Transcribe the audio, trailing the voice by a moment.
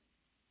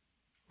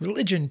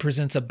Religion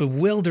presents a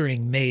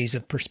bewildering maze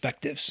of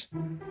perspectives.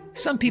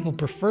 Some people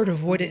prefer to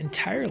avoid it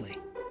entirely,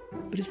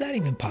 but is that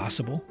even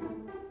possible?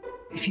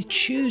 If you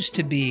choose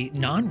to be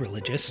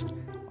non-religious,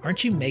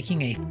 aren't you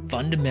making a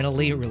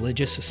fundamentally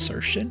religious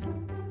assertion?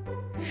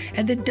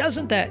 And then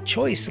doesn't that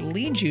choice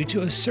lead you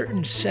to a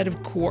certain set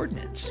of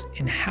coordinates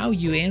in how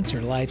you answer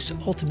life's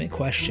ultimate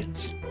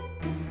questions?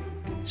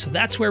 So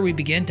that's where we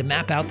begin to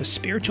map out the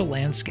spiritual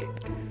landscape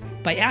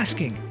by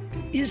asking,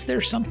 is there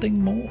something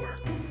more?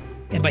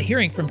 And by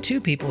hearing from two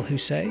people who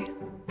say,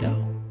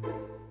 no.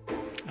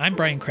 I'm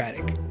Brian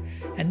Craddock,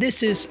 and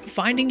this is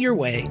Finding Your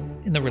Way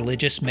in the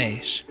Religious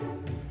Maze.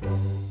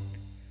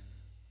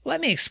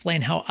 Let me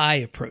explain how I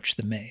approach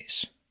the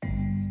maze.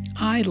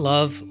 I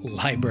love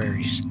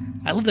libraries.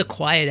 I love the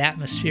quiet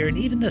atmosphere and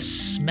even the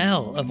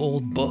smell of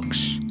old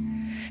books.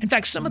 In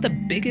fact, some of the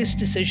biggest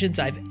decisions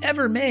I've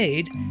ever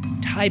made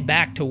tie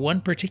back to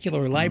one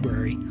particular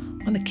library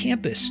on the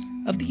campus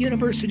of the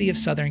University of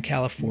Southern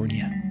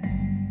California.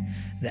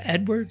 The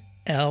Edward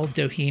L.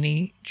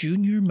 Doheny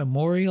Jr.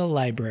 Memorial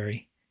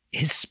Library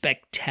is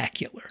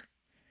spectacular.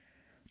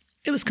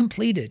 It was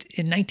completed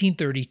in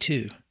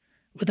 1932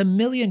 with a $1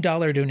 million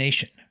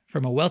donation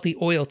from a wealthy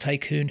oil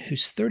tycoon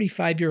whose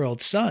 35-year-old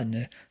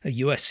son, a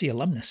USC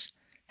alumnus,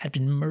 had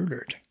been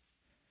murdered.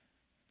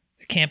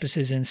 The campus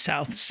is in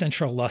South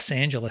Central Los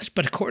Angeles,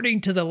 but according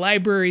to the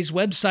library's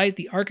website,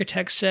 the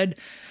architect said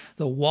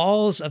the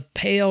walls of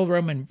pale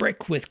Roman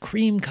brick with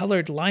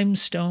cream-colored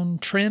limestone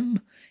trim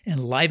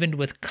enlivened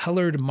with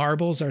colored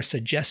marbles are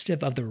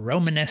suggestive of the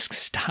Romanesque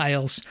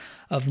styles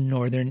of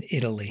northern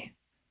Italy.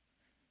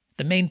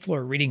 The main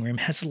floor reading room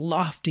has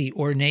lofty,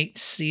 ornate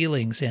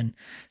ceilings and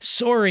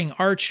soaring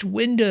arched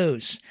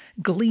windows,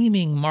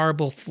 gleaming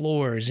marble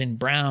floors in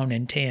brown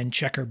and tan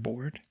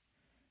checkerboard.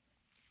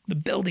 The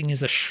building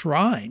is a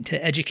shrine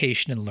to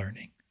education and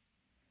learning.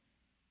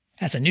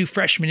 As a new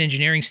freshman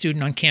engineering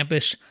student on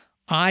campus,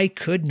 I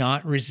could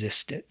not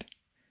resist it.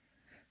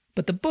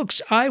 But the books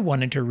I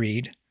wanted to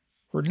read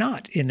were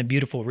not in the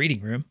beautiful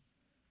reading room.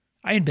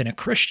 I had been a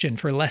Christian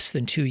for less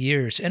than 2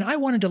 years, and I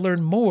wanted to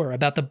learn more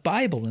about the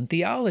Bible and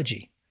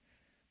theology.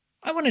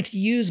 I wanted to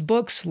use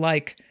books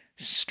like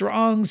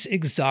Strong's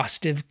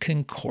Exhaustive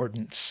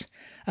Concordance,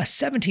 a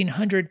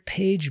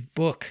 1,700-page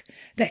book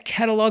that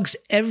catalogs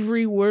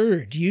every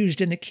word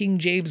used in the King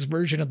James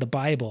Version of the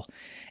Bible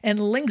and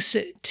links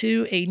it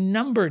to a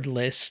numbered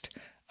list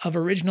of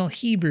original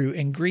Hebrew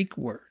and Greek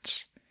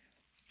words.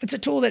 It's a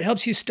tool that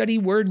helps you study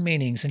word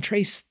meanings and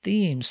trace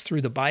themes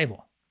through the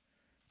Bible.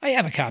 I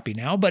have a copy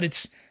now, but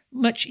it's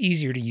much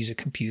easier to use a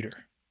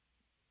computer.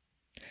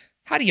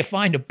 How do you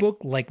find a book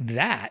like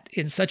that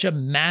in such a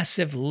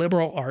massive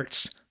liberal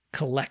arts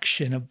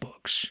collection of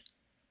books?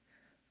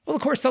 Well,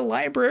 of course, the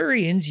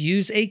librarians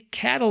use a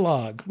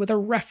catalog with a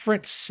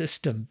reference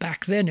system.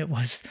 Back then, it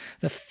was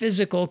the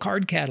physical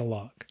card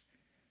catalog.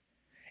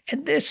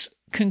 And this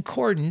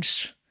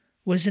concordance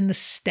was in the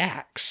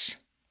stacks,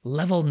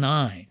 level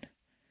 9.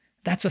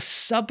 That's a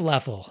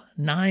sublevel,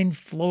 9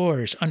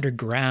 floors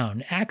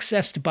underground,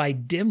 accessed by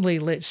dimly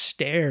lit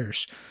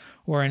stairs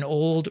or an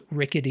old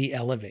rickety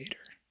elevator.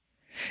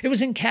 It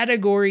was in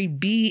category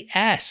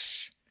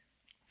BS.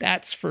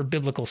 That's for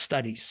biblical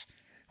studies,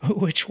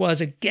 which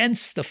was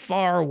against the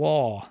far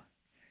wall.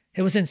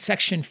 It was in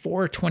section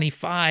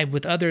 425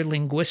 with other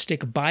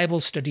linguistic Bible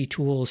study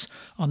tools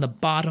on the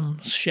bottom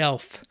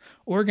shelf,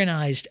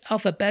 organized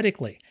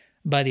alphabetically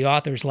by the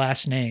author's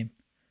last name.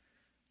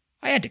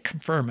 I had to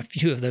confirm a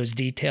few of those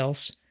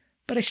details,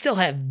 but I still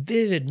have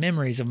vivid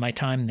memories of my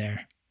time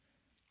there. It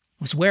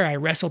was where I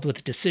wrestled with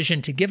the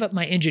decision to give up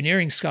my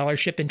engineering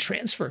scholarship and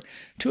transfer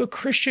to a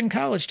Christian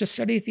college to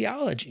study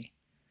theology.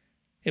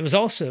 It was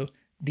also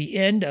the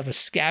end of a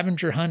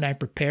scavenger hunt I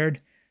prepared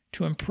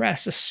to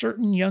impress a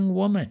certain young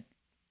woman.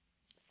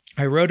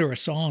 I wrote her a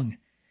song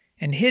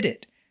and hid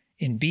it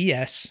in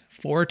BS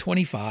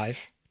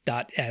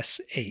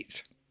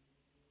 425.S8.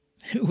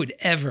 Who would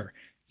ever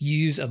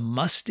use a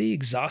musty,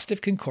 exhaustive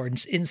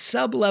concordance in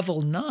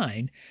sublevel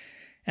 9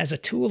 as a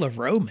tool of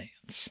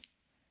romance?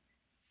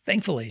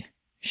 Thankfully,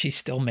 she's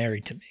still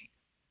married to me.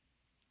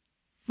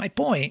 My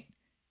point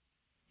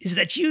is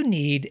that you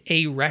need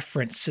a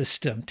reference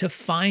system to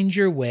find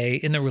your way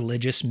in the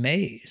religious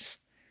maze.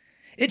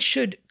 It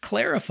should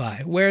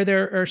clarify where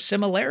there are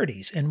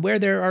similarities and where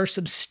there are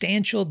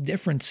substantial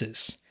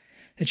differences.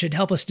 It should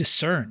help us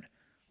discern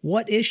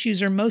what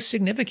issues are most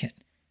significant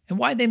and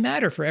why they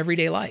matter for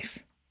everyday life.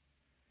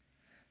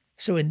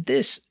 So in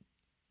this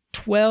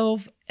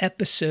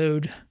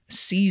 12-episode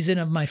season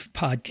of my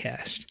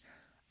podcast,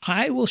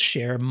 I will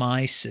share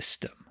my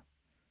system.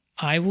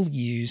 I will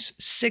use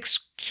 6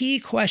 key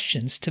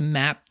questions to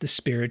map the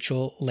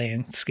spiritual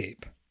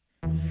landscape.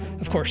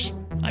 Of course,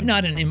 I'm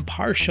not an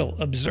impartial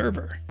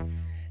observer.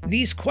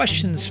 These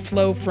questions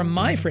flow from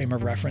my frame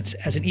of reference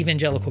as an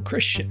evangelical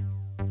Christian.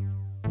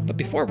 But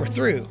before we're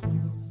through,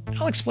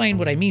 I'll explain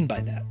what I mean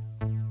by that.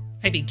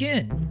 I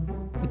begin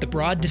with the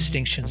broad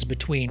distinctions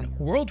between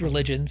world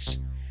religions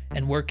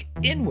and work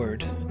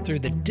inward through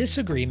the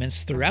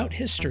disagreements throughout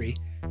history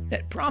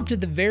that prompted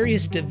the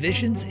various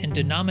divisions and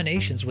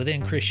denominations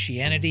within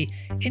Christianity,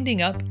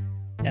 ending up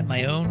at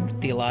my own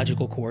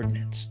theological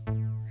coordinates.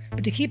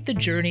 But to keep the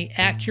journey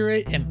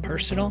accurate and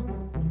personal,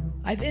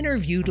 I've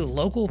interviewed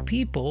local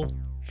people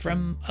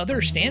from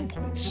other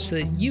standpoints so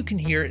that you can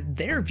hear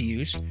their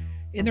views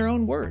in their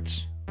own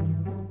words.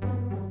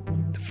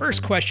 The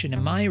first question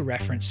in my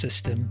reference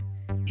system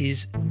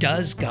is,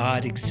 does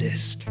God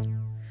exist?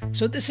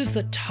 So this is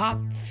the top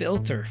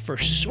filter for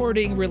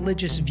sorting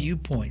religious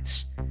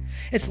viewpoints.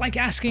 It's like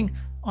asking,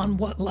 on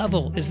what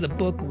level is the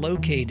book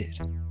located?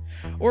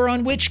 Or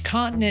on which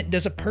continent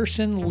does a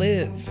person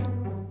live?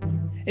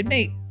 It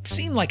may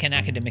seem like an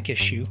academic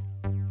issue,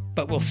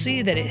 but we'll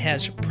see that it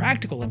has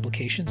practical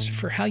implications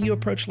for how you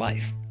approach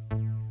life.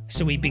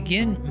 So we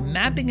begin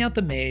mapping out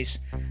the maze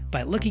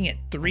by looking at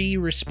 3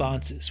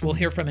 responses. We'll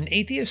hear from an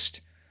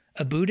atheist,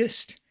 a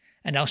Buddhist,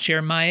 and I'll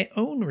share my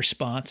own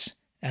response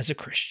as a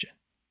Christian.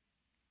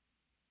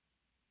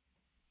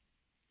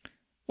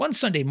 One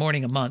Sunday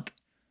morning a month,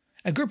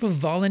 a group of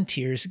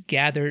volunteers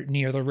gather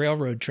near the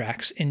railroad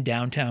tracks in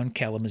downtown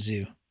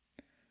Kalamazoo.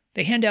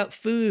 They hand out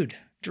food,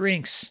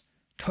 drinks,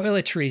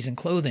 toiletries, and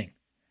clothing.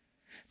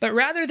 But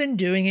rather than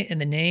doing it in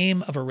the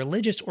name of a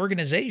religious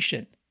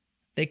organization,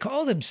 they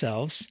call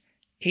themselves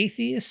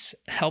Atheists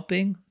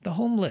Helping the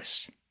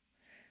Homeless.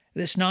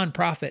 This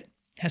nonprofit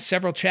has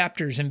several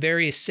chapters in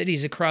various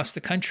cities across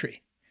the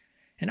country,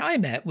 and I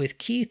met with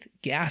Keith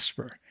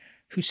Gasper,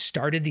 who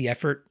started the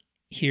effort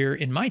here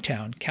in my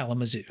town,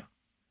 Kalamazoo.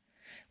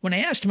 When I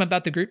asked him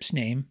about the group's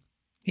name,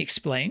 he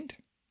explained.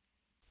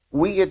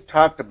 We had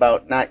talked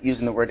about not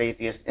using the word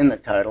atheist in the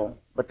title,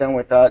 but then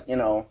we thought,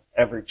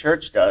 every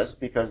church does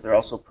because they're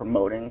also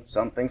promoting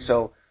something.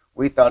 So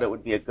we thought it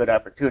would be a good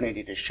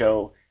opportunity to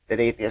show that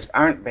atheists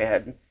aren't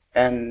bad.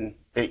 And,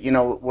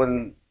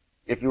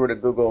 if you were to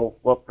Google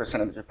what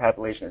percentage of the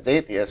population is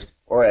atheist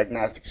or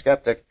agnostic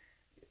skeptic,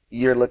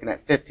 you're looking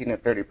at 15 to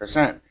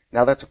 30%.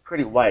 Now that's a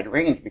pretty wide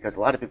range because a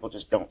lot of people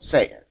just don't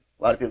say it.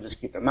 A lot of people just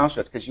keep their mouth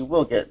shut because you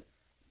will get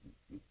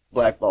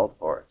blackballed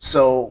for it.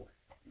 So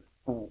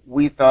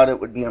we thought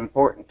it would be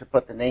important to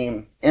put the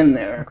name in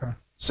there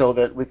so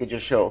that we could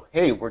just show,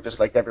 hey, we're just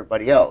like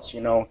everybody else.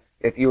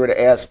 If you were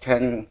to ask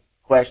 10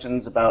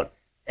 questions about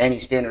any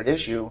standard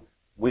issue,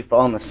 we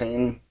fall in the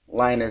same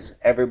line as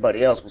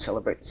everybody else. We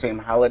celebrate the same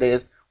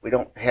holidays. We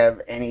don't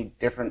have any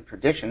different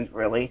traditions,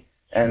 really.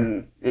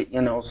 And,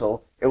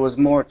 so it was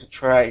more to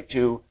try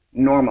to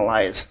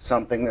normalize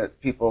something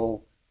that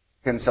people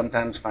can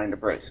sometimes find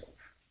abrasive.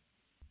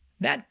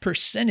 That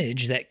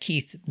percentage that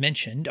Keith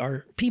mentioned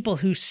are people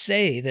who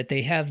say that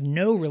they have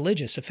no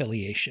religious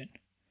affiliation.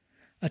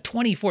 A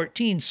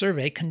 2014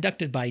 survey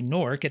conducted by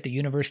NORC at the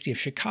University of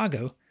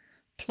Chicago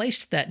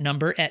placed that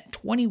number at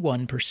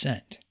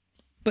 21%.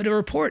 But a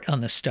report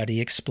on the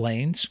study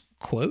explains,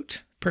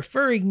 quote,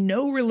 preferring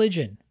no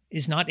religion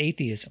is not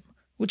atheism,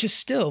 which is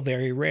still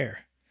very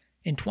rare.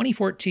 In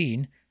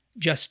 2014,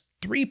 just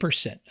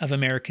 3% of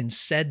Americans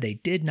said they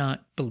did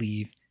not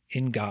believe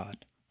in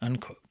God,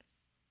 unquote.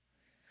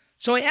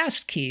 So I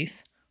asked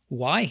Keith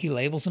why he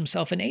labels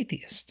himself an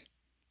atheist.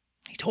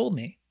 He told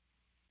me.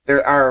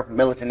 There are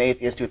militant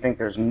atheists who think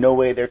there's no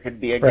way there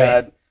could be a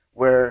God,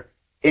 where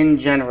in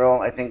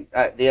general, I think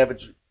the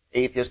average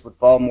atheist would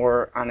fall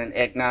more on an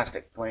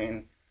agnostic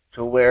plane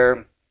to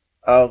where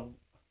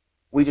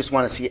we just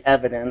want to see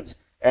evidence.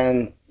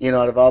 And,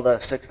 out of all the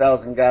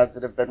 6,000 gods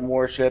that have been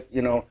worshipped,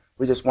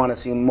 we just want to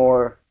see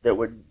more that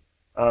would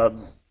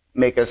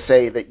make us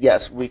say that,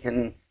 yes, we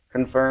can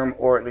confirm,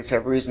 or at least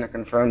have reason to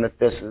confirm that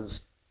this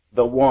is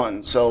the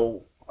one.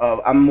 So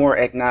I'm more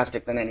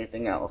agnostic than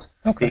anything else,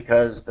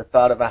 because the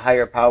thought of a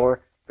higher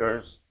power,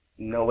 there's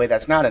no way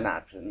that's not an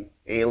option.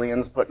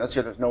 Aliens putting us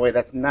here, there's no way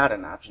that's not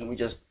an option.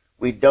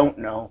 We don't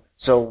know,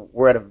 so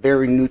we're at a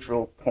very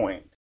neutral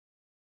point.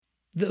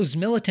 Those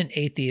militant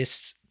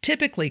atheists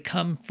typically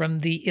come from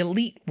the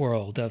elite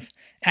world of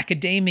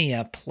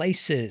academia,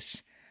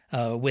 places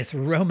with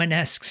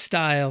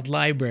Romanesque-styled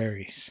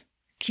libraries.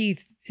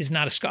 Keith is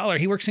not a scholar.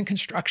 He works in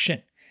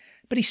construction,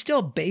 but he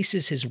still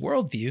bases his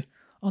worldview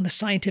on the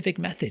scientific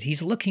method.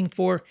 He's looking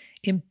for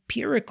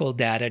empirical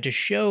data to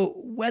show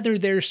whether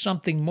there's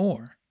something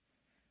more.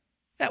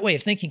 That way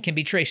of thinking can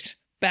be traced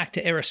back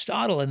to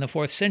Aristotle in the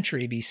 4th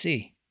century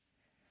BC.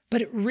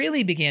 But it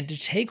really began to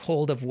take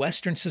hold of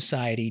Western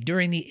society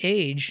during the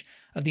age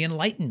of the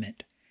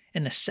Enlightenment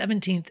in the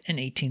 17th and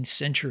 18th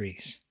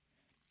centuries.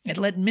 It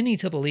led many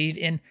to believe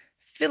in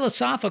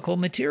philosophical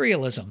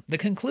materialism, the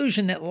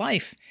conclusion that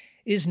life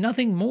is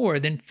nothing more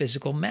than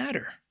physical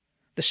matter,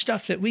 the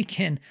stuff that we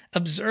can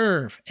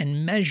observe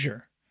and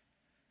measure.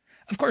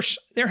 Of course,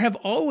 there have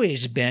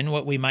always been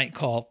what we might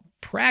call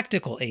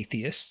practical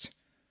atheists,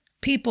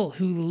 people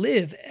who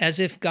live as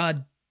if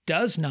God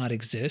does not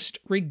exist,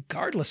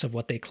 regardless of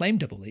what they claim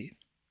to believe.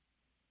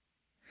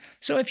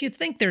 So if you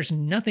think there's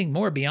nothing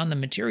more beyond the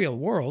material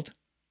world,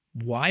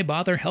 why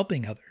bother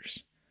helping others?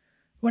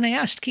 When I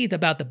asked Keith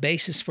about the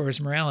basis for his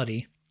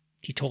morality,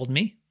 he told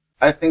me,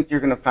 I think you're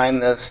going to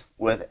find this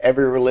with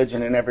every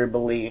religion and every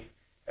belief.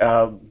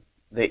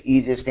 The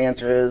easiest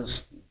answer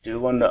is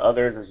do unto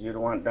others as you'd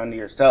want done to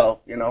yourself.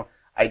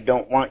 I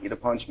don't want you to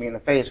punch me in the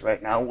face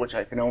right now, which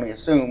I can only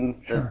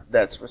assume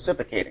that's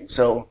reciprocating.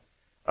 So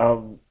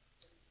I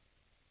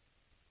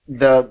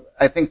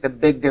think the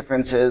big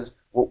difference is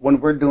when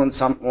we're doing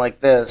something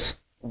like this,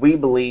 we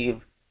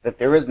believe that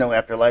there is no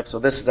afterlife, so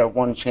this is our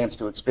one chance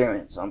to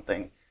experience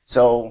something.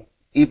 So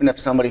even if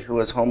somebody who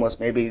is homeless,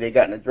 maybe they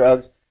got into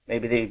drugs,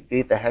 maybe they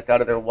beat the heck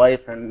out of their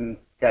wife and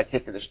got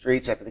kicked to the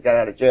streets after they got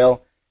out of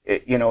jail,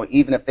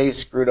 even if they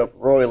screwed up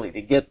royally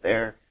to get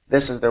there,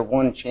 this is their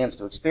one chance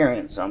to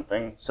experience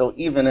something. So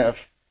even if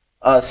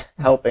us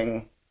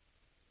helping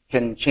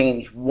can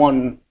change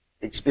one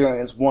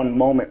experience, one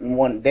moment in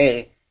one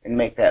day and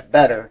make that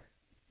better,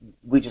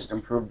 we just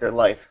improved their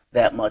life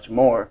that much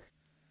more.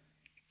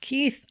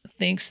 Keith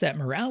thinks that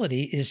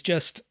morality is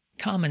just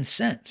common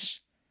sense.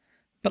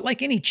 But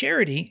like any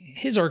charity,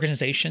 his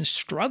organization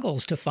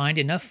struggles to find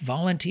enough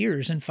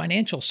volunteers and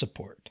financial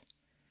support.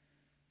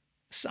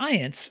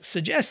 Science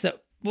suggests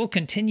that we'll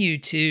continue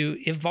to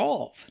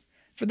evolve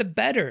for the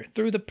better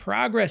through the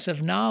progress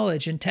of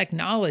knowledge and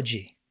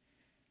technology,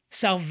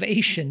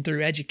 salvation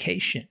through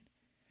education.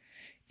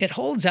 It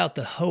holds out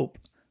the hope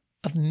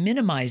of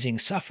minimizing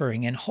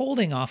suffering and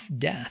holding off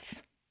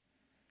death.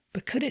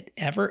 But could it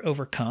ever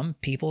overcome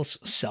people's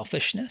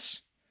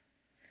selfishness?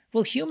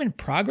 Will human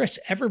progress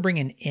ever bring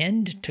an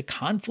end to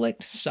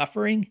conflict,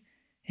 suffering,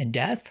 and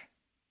death?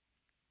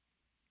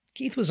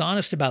 Keith was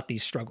honest about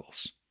these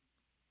struggles.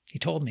 He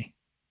told me.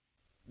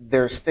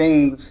 There's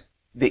things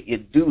that you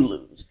do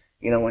lose.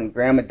 When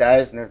grandma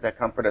dies and there's that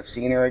comfort of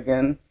seeing her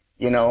again,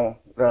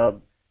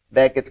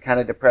 that gets kind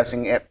of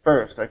depressing at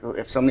first. Like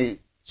if somebody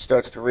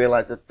starts to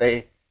realize that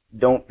they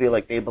don't feel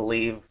like they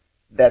believe,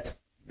 that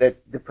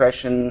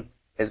depression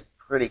is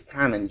pretty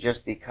common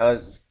just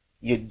because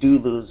you do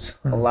lose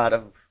a lot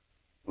of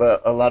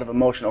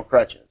emotional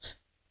crutches.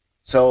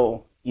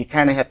 So you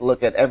kind of have to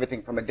look at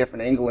everything from a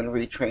different angle and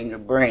retrain your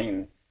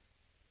brain.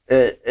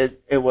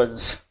 It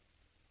was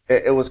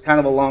kind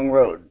of a long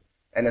road,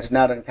 and it's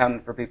not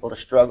uncommon for people to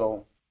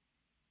struggle.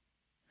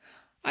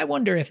 I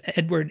wonder if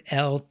Edward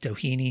L.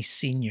 Doheny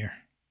Sr.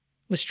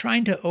 was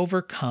trying to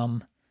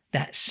overcome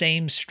that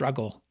same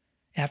struggle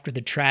after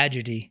the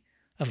tragedy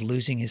of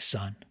losing his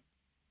son.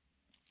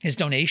 His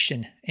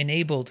donation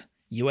enabled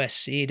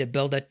USC to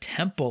build a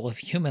temple of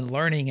human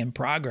learning and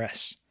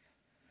progress.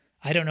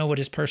 I don't know what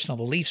his personal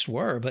beliefs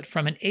were, but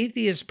from an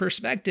atheist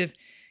perspective,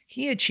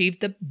 he achieved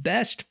the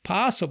best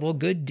possible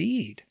good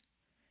deed.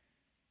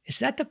 Is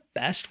that the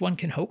best one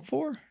can hope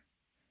for?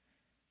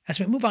 As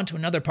we move on to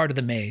another part of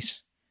the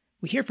maze,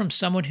 we hear from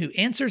someone who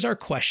answers our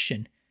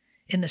question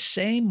in the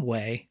same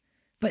way,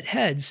 but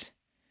heads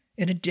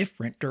in a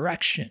different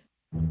direction.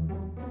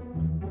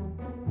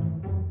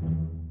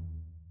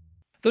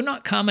 Though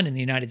not common in the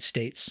United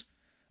States,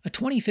 a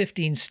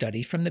 2015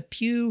 study from the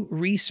Pew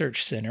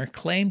Research Center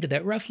claimed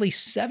that roughly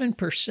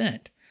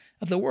 7%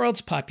 of the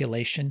world's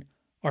population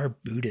are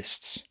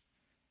Buddhists.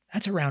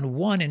 That's around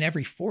 1 in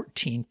every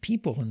 14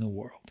 people in the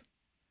world.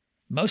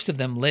 Most of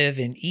them live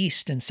in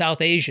East and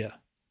South Asia.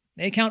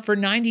 They account for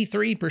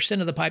 93%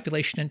 of the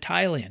population in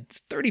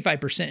Thailand,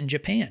 35% in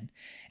Japan,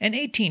 and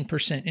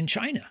 18% in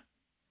China.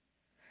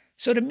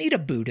 So to meet a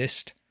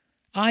Buddhist,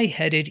 I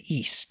headed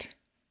east,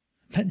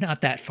 but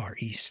not that far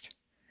east.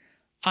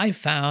 I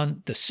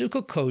found the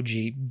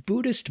Sukokoji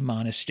Buddhist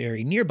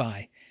monastery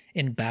nearby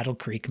in Battle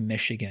Creek,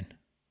 Michigan.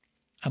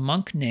 A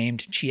monk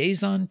named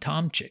Chiezon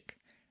Tomchik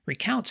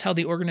recounts how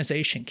the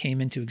organization came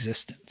into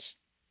existence.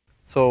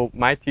 So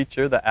my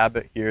teacher, the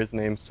abbot here, is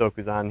named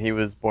Sokuzan. He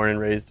was born and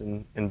raised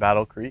in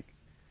Battle Creek.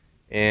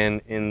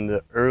 And in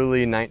the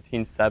early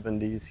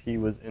 1970s, he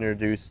was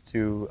introduced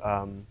to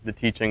the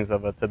teachings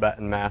of a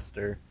Tibetan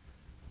master.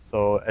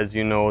 So as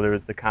you know, there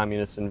was the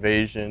communist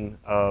invasion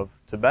of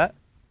Tibet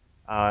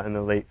in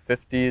the late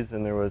 50s,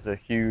 and there was a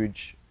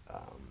huge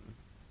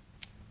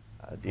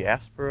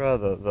diaspora.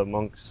 The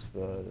monks,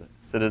 the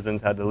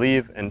citizens had to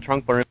leave, and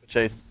Trungpa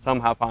Rinpoche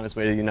somehow found his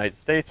way to the United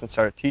States and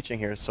started teaching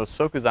here. So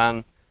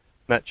Sokuzan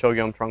met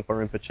Chogyam Trungpa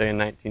Rinpoche in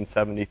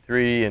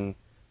 1973 and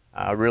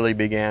really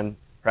began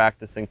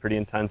practicing pretty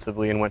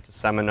intensively and went to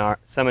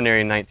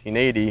seminary in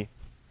 1980.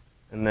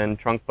 And then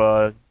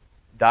Trungpa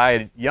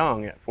died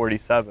young at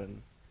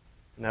 47.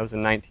 And that was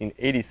in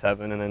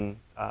 1987. And then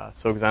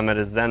Sokuzan met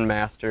his Zen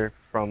master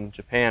from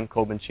Japan,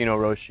 Kobenchino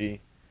Roshi.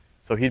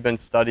 So he'd been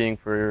studying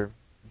for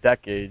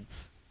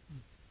decades.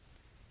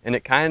 And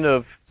it kind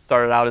of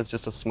started out as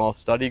just a small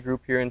study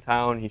group here in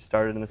town. He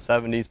started in the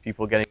 70s,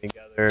 people getting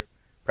together,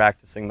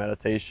 practicing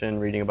meditation,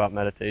 reading about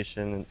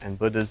meditation and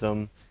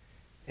Buddhism.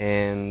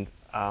 And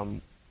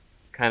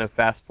kind of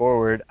fast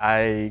forward,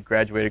 I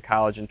graduated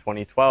college in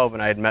 2012,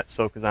 and I had met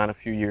Sokuzan a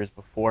few years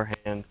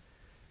beforehand.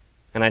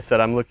 And I said,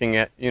 I'm looking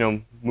at,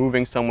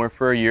 moving somewhere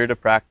for a year to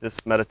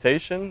practice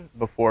meditation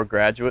before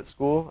graduate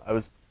school. I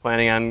was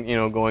planning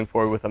on, going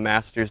forward with a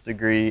master's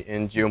degree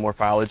in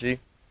geomorphology.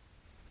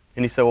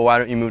 And he said, well, why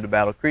don't you move to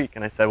Battle Creek?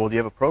 And I said, well, do you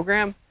have a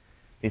program?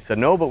 He said,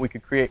 no, but we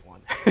could create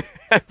one.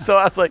 So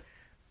I was like,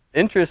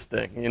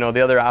 interesting.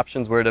 The other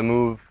options were to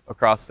move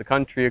across the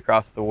country,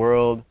 across the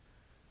world.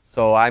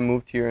 So I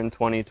moved here in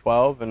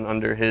 2012, and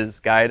under his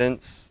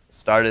guidance,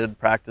 started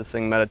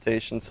practicing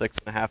meditation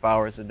 6.5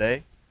 hours a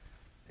day.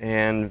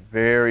 And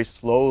very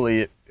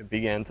slowly it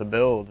began to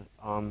build.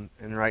 And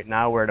right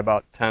now we're at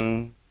about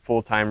 10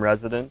 full-time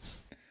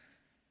residents.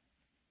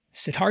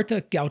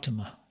 Siddhartha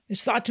Gautama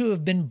is thought to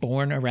have been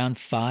born around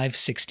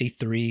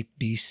 563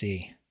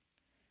 BC.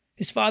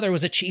 His father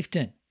was a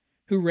chieftain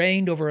who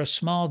reigned over a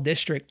small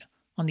district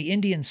on the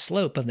Indian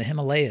slope of the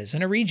Himalayas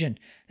in a region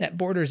that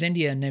borders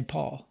India and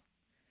Nepal.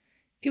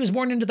 He was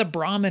born into the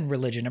Brahmin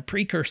religion, a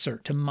precursor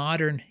to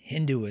modern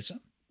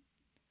Hinduism.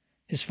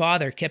 His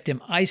father kept him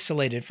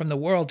isolated from the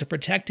world to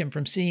protect him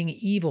from seeing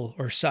evil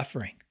or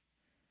suffering.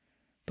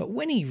 But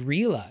when he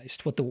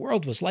realized what the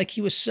world was like,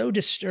 he was so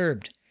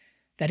disturbed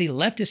that he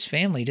left his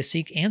family to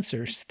seek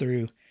answers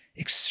through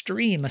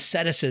extreme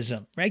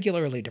asceticism,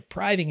 regularly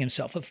depriving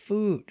himself of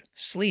food,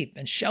 sleep,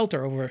 and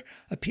shelter over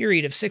a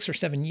period of 6 or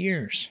 7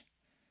 years.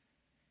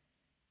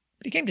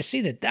 But he came to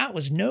see that that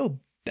was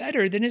no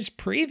better than his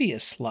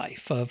previous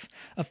life of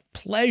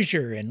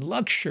pleasure and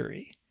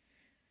luxury.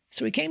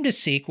 So he came to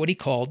seek what he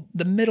called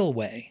the middle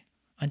way,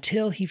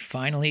 until he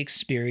finally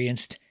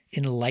experienced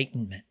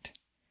enlightenment.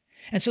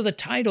 And so the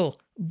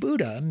title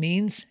Buddha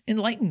means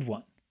enlightened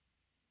one.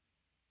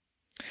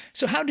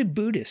 So how do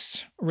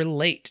Buddhists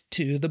relate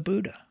to the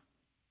Buddha?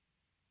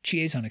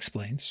 Chiazon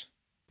explains.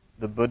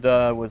 The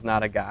Buddha was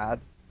not a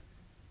god,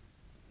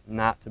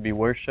 not to be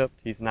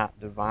worshipped. He's not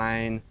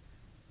divine.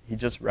 He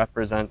just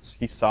represents,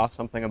 he saw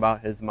something about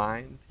his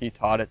mind. He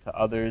taught it to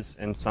others,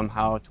 and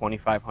somehow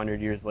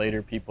 2,500 years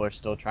later, people are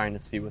still trying to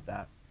see what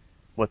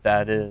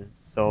that is.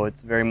 So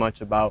it's very much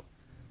about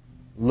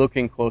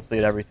looking closely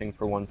at everything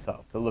for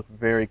oneself, to look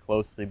very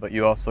closely, but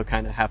you also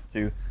kind of have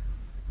to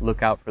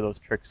look out for those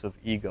tricks of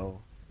ego.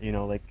 You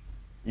know, like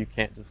you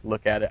can't just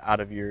look at it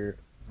out of your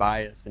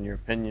bias and your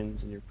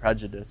opinions and your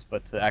prejudice,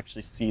 but to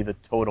actually see the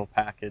total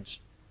package,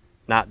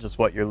 not just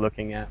what you're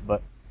looking at,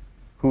 but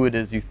who it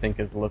is you think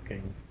is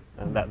looking,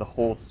 and that the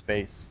whole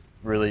space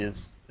really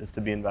is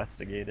to be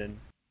investigated.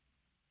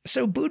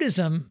 So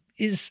Buddhism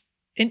is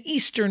an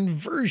Eastern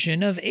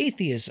version of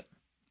atheism.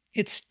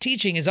 Its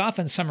teaching is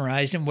often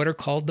summarized in what are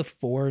called the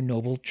Four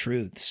Noble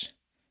Truths.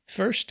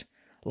 First,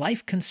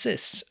 life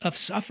consists of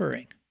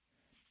suffering.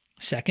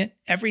 Second,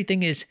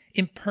 everything is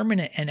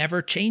impermanent and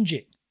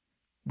ever-changing.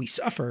 We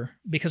suffer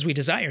because we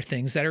desire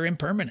things that are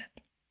impermanent.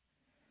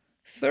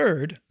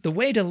 Third, the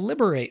way to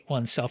liberate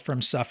oneself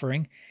from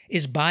suffering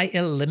is by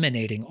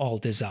eliminating all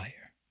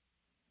desire.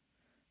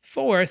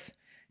 Fourth,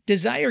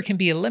 desire can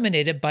be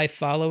eliminated by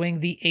following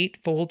the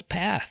Eightfold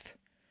Path: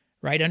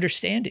 right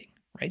understanding,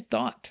 right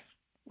thought,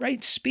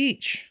 right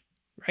speech,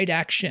 right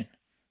action,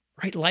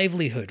 right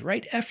livelihood,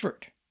 right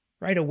effort,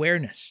 right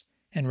awareness,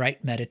 and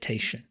right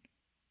meditation.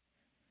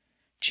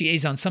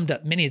 Chiazon summed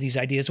up many of these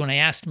ideas when I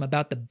asked him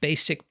about the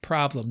basic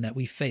problem that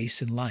we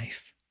face in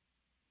life.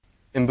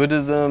 In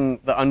Buddhism,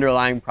 the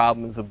underlying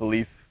problem is a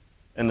belief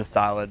in the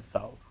solid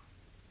self,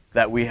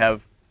 that we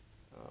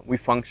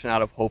function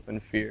out of hope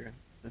and fear,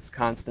 this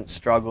constant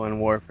struggle and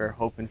warfare,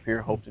 hope and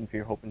fear, hope and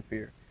fear, hope and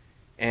fear.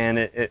 And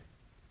it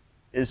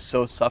is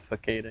so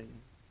suffocating.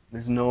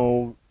 There's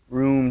no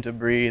room to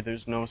breathe,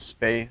 there's no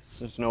space,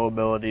 there's no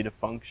ability to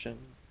function.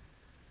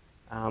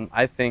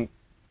 I think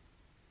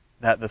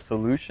that the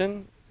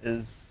solution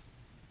is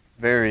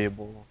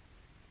variable,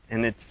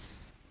 and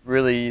it's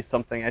really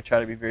something I try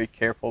to be very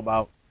careful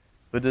about.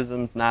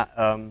 Buddhism's not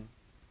a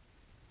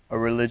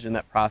religion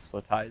that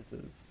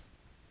proselytizes.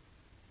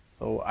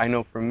 So I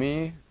know for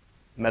me,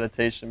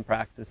 meditation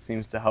practice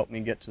seems to help me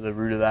get to the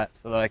root of that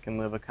so that I can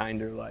live a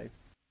kinder life.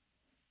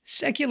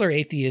 Secular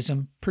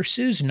atheism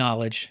pursues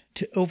knowledge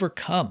to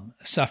overcome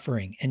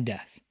suffering and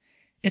death.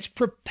 It's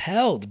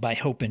propelled by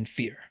hope and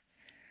fear.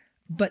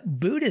 But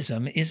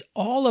Buddhism is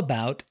all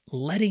about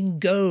letting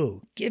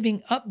go,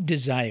 giving up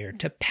desire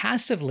to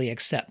passively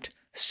accept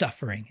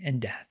suffering and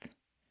death.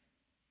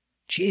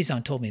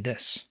 Chiazon told me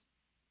this.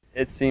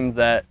 It seems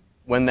that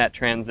when that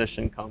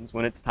transition comes,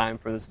 when it's time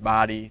for this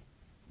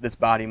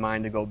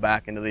body-mind to go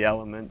back into the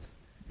elements,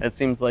 it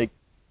seems like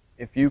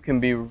if you can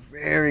be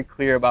very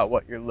clear about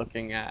what you're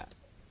looking at,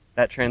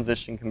 that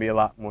transition can be a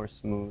lot more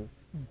smooth.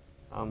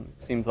 It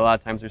seems a lot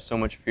of times there's so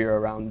much fear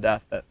around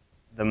death that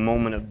the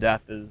moment of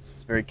death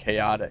is very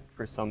chaotic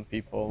for some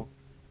people,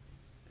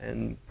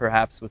 and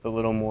perhaps with a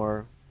little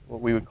more what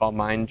we would call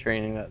mind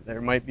training, that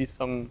there might be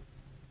some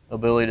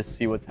ability to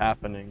see what's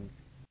happening.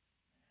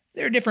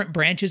 There are different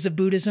branches of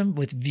Buddhism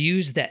with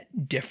views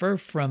that differ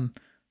from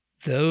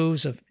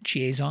those of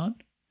Chiazon.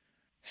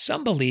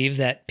 Some believe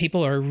that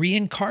people are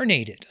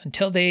reincarnated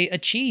until they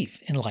achieve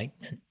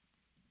enlightenment.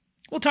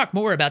 We'll talk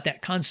more about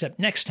that concept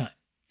next time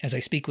as I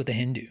speak with a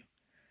Hindu.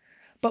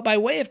 But by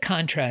way of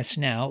contrast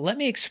now, let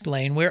me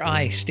explain where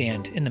I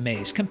stand in the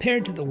maze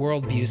compared to the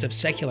worldviews of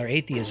secular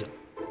atheism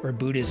or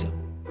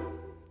Buddhism.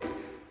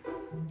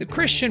 The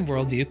Christian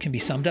worldview can be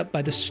summed up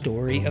by the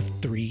story of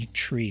 3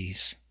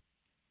 trees.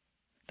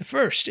 The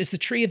first is the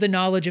tree of the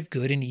knowledge of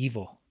good and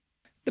evil.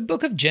 The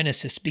book of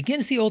Genesis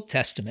begins the Old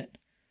Testament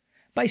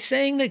by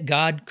saying that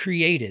God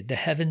created the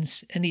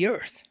heavens and the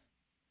earth.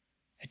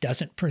 It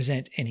doesn't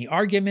present any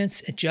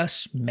arguments, it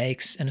just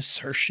makes an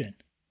assertion.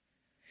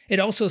 It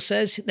also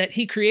says that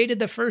he created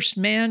the first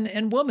man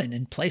and woman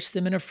and placed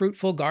them in a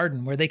fruitful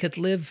garden where they could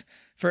live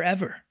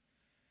forever.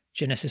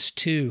 Genesis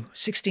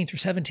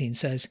 2:16-17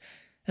 says,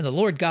 "And the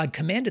Lord God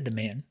commanded the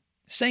man,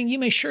 saying, You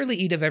may surely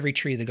eat of every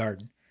tree of the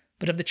garden,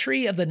 but of the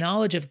tree of the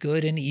knowledge of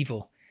good and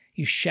evil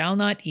you shall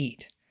not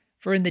eat,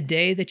 for in the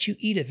day that you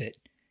eat of it,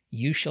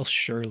 you shall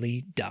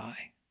surely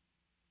die."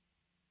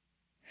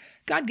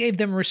 God gave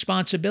them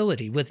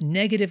responsibility with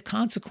negative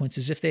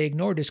consequences if they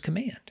ignored his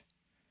command.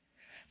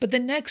 But the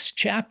next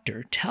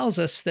chapter tells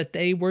us that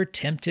they were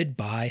tempted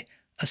by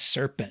a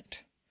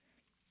serpent.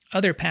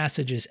 Other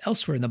passages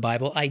elsewhere in the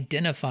Bible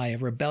identify a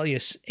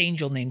rebellious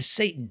angel named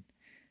Satan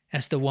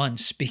as the one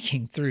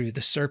speaking through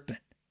the serpent.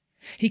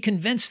 He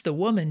convinced the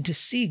woman to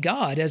see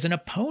God as an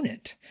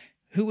opponent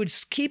who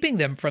was keeping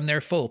them from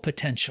their full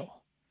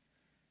potential.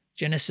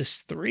 Genesis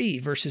 3,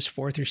 verses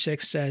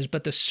 4-6 says,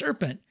 "But the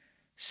serpent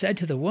said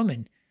to the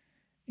woman,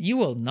 You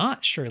will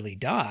not surely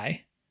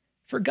die,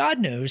 for God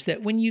knows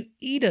that when you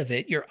eat of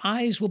it, your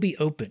eyes will be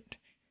opened,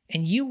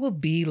 and you will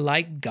be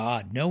like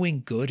God,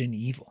 knowing good and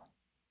evil."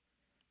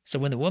 So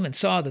when the woman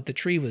saw that the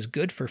tree was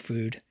good for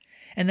food,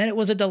 and that it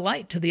was a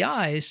delight to the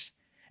eyes,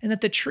 and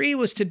that the tree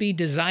was to be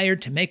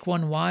desired to make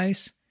one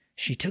wise,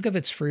 she took of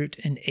its fruit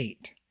and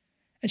ate.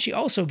 And she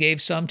also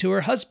gave some to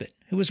her husband,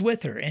 who was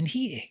with her, and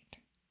he ate.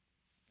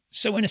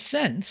 So in a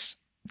sense,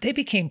 they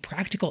became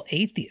practical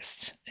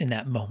atheists in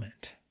that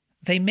moment.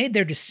 They made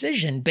their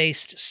decision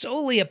based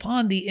solely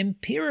upon the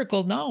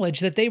empirical knowledge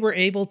that they were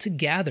able to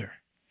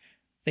gather.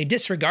 They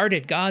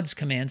disregarded God's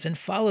commands and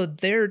followed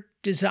their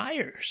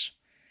desires.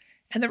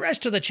 And the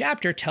rest of the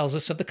chapter tells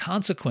us of the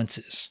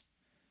consequences.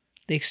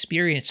 They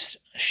experienced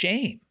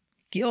shame,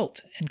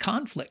 guilt, and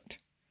conflict.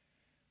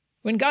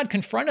 When God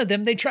confronted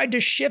them, they tried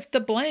to shift the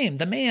blame,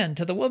 the man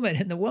to the woman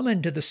and the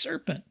woman to the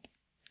serpent.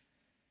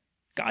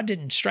 God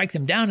didn't strike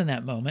them down in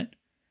that moment,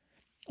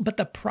 but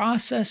the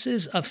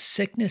processes of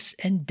sickness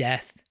and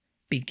death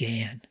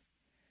began,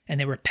 and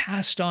they were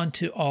passed on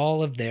to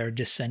all of their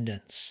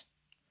descendants.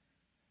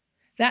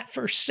 That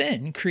first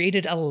sin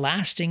created a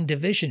lasting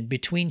division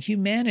between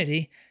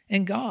humanity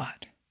and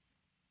God.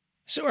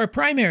 So our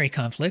primary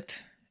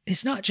conflict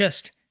is not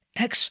just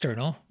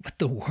external with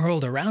the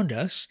world around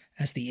us,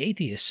 as the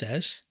atheist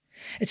says.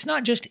 It's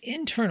not just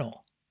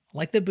internal,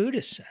 like the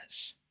Buddhist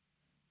says.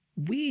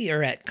 We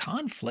are at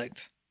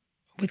conflict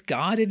with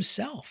God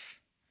himself.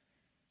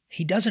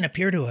 He doesn't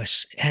appear to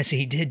us as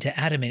he did to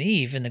Adam and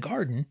Eve in the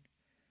garden.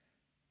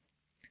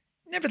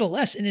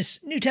 Nevertheless, in his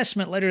New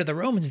Testament letter to the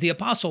Romans, the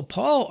Apostle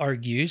Paul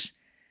argues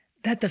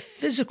that the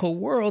physical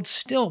world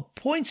still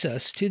points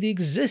us to the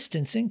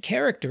existence and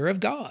character of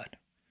God.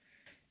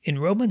 In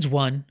Romans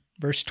 1,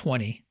 verse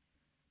 20,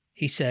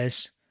 he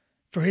says,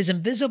 "For his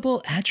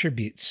invisible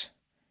attributes,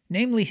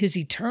 namely his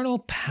eternal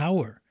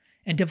power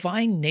and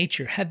divine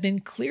nature, have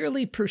been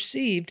clearly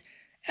perceived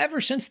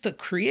ever since the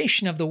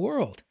creation of the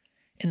world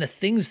in the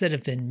things that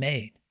have been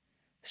made,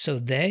 so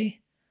they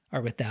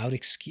are without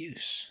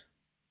excuse."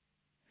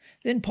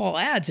 Then Paul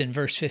adds in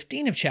verse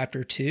 15 of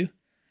chapter 2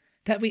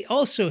 that we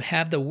also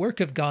have the work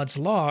of God's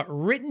law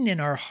written in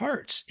our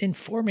hearts,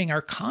 informing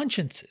our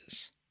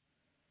consciences.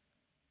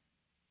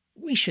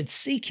 We should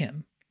seek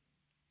him,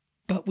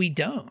 but we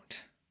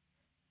don't.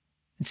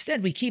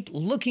 Instead, we keep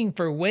looking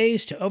for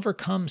ways to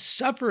overcome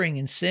suffering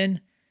and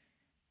sin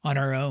on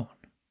our own.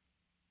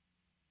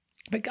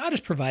 But God has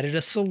provided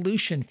a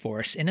solution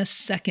for us in a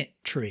second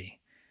tree.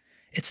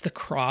 It's the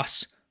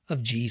cross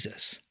of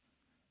Jesus.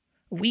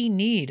 We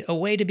need a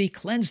way to be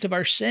cleansed of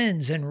our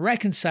sins and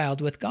reconciled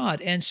with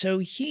God, and so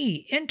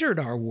he entered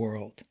our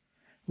world,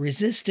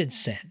 resisted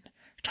sin,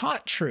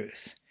 taught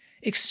truth,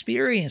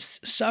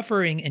 experienced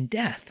suffering and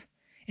death,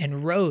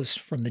 and rose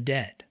from the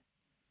dead.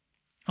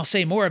 I'll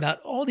say more about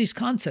all these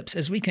concepts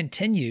as we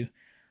continue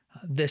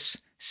this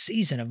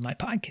season of my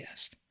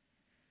podcast.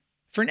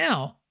 For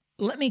now,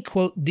 let me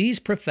quote these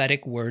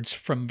prophetic words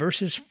from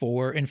verses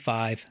 4 and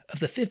 5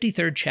 of the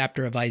 53rd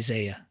chapter of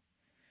Isaiah.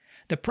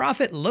 The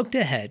prophet looked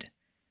ahead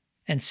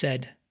and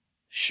said,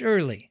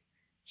 "Surely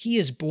he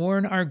has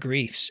borne our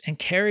griefs and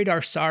carried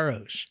our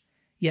sorrows,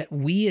 yet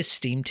we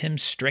esteemed him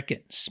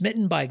stricken,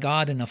 smitten by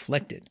God, and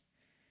afflicted.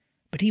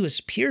 But he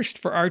was pierced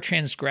for our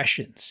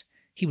transgressions,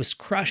 he was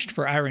crushed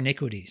for our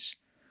iniquities.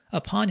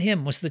 Upon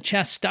him was the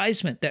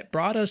chastisement that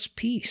brought us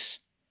peace,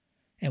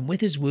 and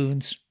with his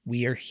wounds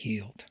we are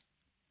healed."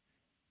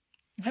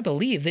 I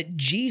believe that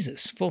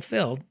Jesus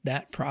fulfilled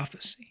that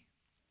prophecy.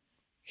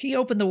 He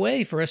opened the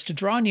way for us to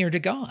draw near to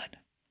God.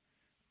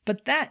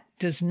 But that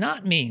does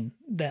not mean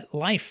that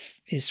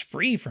life is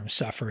free from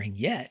suffering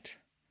yet.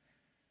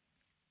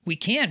 We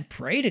can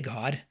pray to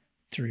God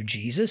through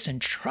Jesus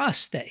and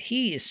trust that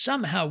he is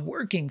somehow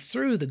working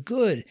through the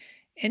good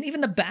and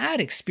even the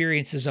bad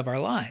experiences of our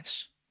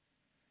lives.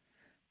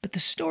 But the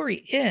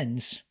story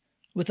ends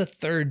with a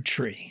third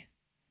tree.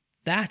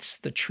 That's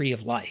the tree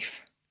of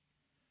life.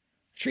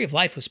 The tree of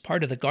life was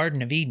part of the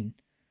Garden of Eden,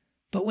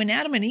 but when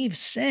Adam and Eve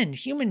sinned,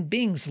 human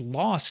beings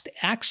lost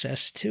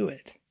access to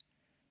it.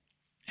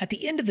 At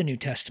the end of the New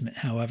Testament,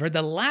 however,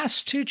 the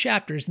last 2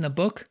 chapters in the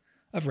book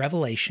of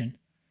Revelation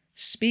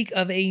speak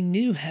of a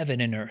new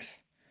heaven and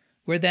earth,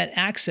 where that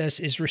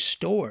access is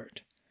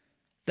restored.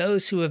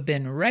 Those who have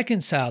been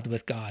reconciled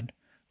with God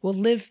will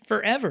live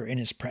forever in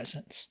his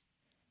presence.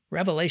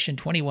 Revelation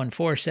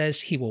 21:4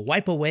 says, "He will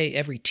wipe away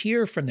every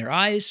tear from their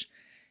eyes,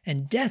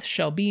 and death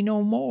shall be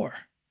no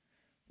more.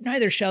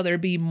 Neither shall there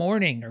be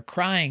mourning, nor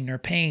crying, nor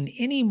pain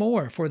any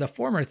more, for the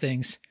former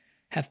things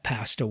have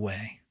passed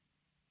away."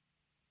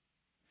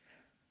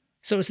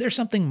 So is there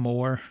something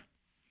more?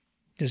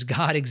 Does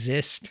God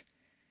exist?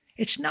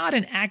 It's not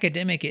an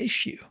academic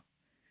issue.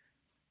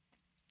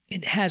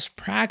 It has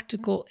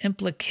practical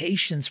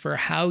implications for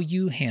how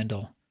you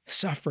handle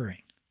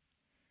suffering.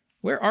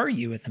 Where are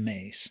you in the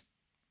maze?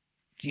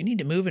 Do you need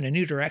to move in a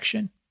new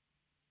direction?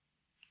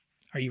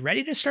 Are you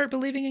ready to start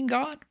believing in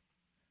God?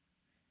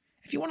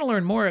 If you want to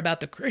learn more about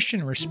the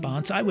Christian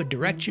response, I would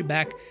direct you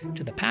back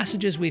to the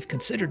passages we've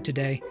considered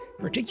today,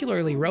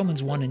 particularly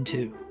Romans 1 and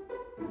 2.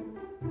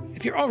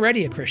 If you're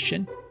already a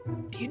Christian,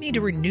 do you need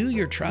to renew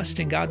your trust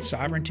in God's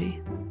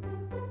sovereignty?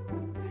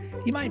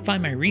 You might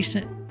find my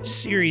recent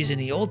series in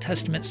the Old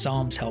Testament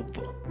Psalms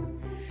helpful.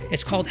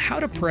 It's called How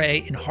to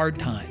Pray in Hard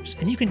Times,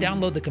 and you can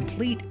download the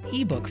complete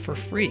ebook for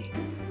free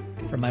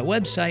from my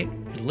website,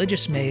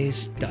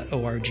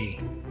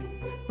 religiousmaze.org.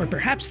 Or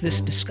perhaps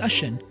this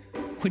discussion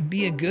would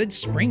be a good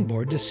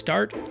springboard to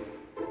start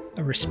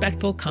a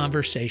respectful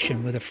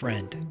conversation with a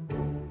friend.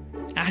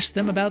 Ask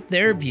them about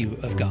their view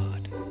of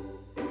God.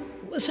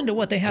 Listen to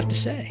what they have to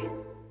say.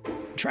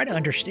 Try to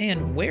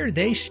understand where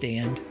they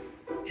stand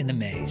in the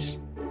maze.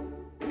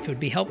 If it would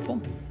be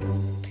helpful,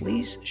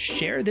 please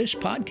share this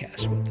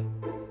podcast with them.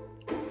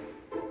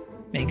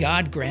 May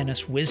God grant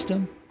us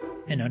wisdom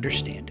and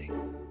understanding.